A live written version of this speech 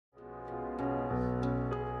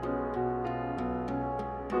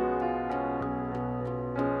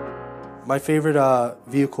My favorite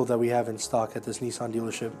vehicle that we have in stock at this Nissan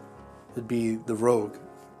dealership would be the Rogue.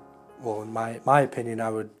 Well, in my opinion, I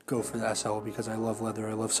would go for the SL because I love leather,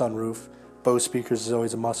 I love sunroof. Bose speakers is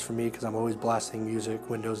always a must for me because I'm always blasting music,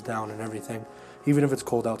 windows down and everything. Even if it's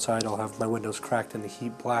cold outside, I'll have my windows cracked and the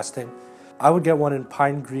heat blasting. I would get one in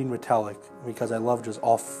pine green metallic because I love just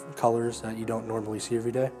off colors that you don't normally see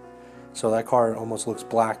every day. So that car almost looks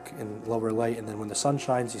black in lower light, and then when the sun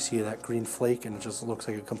shines, you see that green flake and it just looks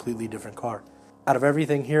like a completely different car. Out of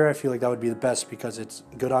everything here, I feel like that would be the best because it's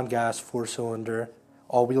good on gas, 4-cylinder,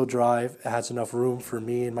 all-wheel drive. It has enough room for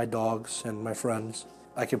me and my dogs and my friends.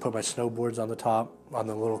 I can put my snowboards on the top, on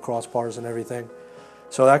the little crossbars and everything.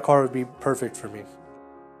 So that car would be perfect for me.